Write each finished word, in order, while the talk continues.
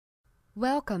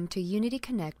Welcome to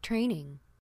UnityConnect training.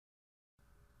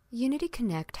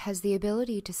 UnityConnect has the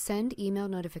ability to send email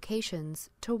notifications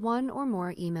to one or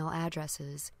more email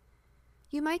addresses.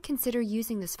 You might consider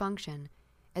using this function,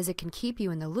 as it can keep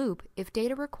you in the loop if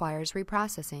data requires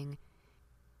reprocessing,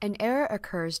 an error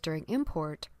occurs during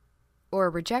import, or a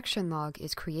rejection log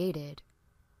is created.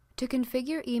 To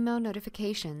configure email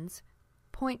notifications,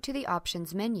 point to the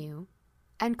Options menu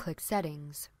and click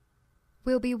Settings.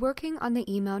 We'll be working on the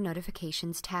Email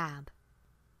Notifications tab.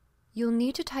 You'll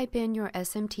need to type in your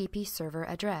SMTP server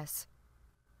address.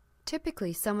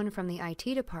 Typically, someone from the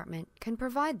IT department can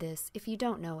provide this if you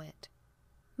don't know it.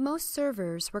 Most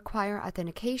servers require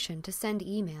authentication to send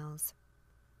emails.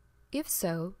 If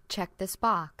so, check this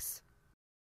box.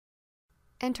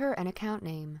 Enter an account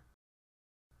name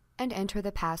and enter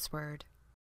the password.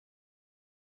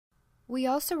 We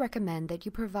also recommend that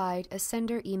you provide a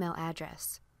sender email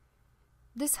address.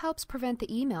 This helps prevent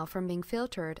the email from being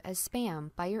filtered as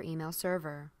spam by your email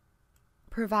server.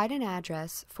 Provide an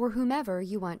address for whomever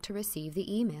you want to receive the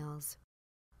emails.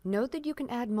 Note that you can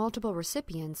add multiple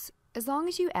recipients as long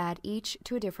as you add each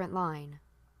to a different line.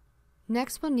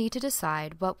 Next, we'll need to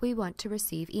decide what we want to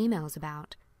receive emails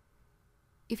about.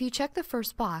 If you check the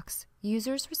first box,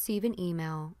 users receive an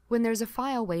email when there's a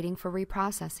file waiting for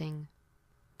reprocessing.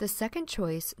 The second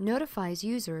choice notifies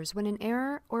users when an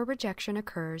error or rejection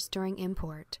occurs during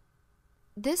import.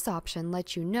 This option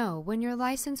lets you know when your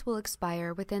license will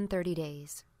expire within 30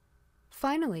 days.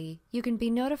 Finally, you can be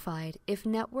notified if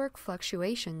network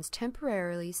fluctuations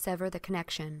temporarily sever the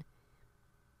connection.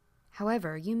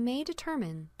 However, you may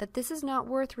determine that this is not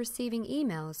worth receiving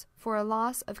emails for a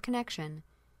loss of connection,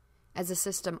 as the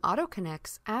system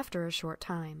auto-connects after a short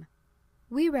time.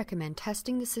 We recommend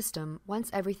testing the system once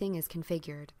everything is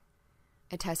configured.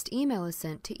 A test email is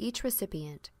sent to each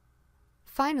recipient.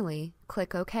 Finally,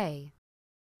 click OK.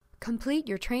 Complete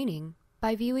your training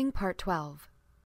by viewing Part 12.